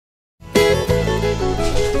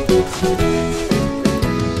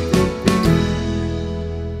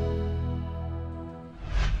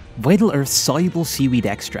Vital Earth's Soluble Seaweed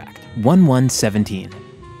Extract 1117.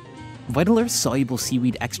 Vital Earth's Soluble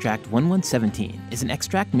Seaweed Extract 1117 is an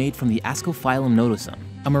extract made from the Ascophyllum nodosum,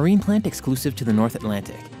 a marine plant exclusive to the North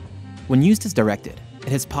Atlantic. When used as directed, it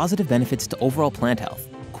has positive benefits to overall plant health,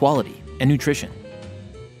 quality, and nutrition.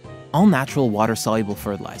 All-natural water-soluble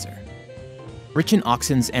fertilizer. Rich in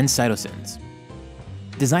auxins and cytosins.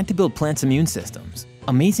 Designed to build plants' immune systems,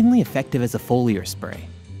 amazingly effective as a foliar spray.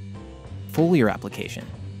 Foliar application.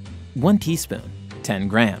 1 teaspoon, 10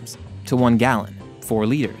 grams, to 1 gallon, 4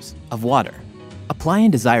 liters, of water. Apply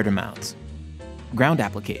in desired amounts. Ground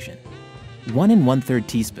application. 1 1/3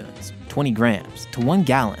 teaspoons, 20 grams, to 1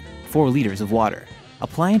 gallon, 4 liters of water.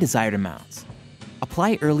 Apply in desired amounts.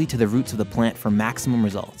 Apply early to the roots of the plant for maximum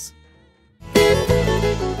results.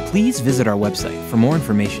 Please visit our website for more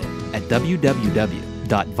information at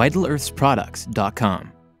www.vitalearthsproducts.com.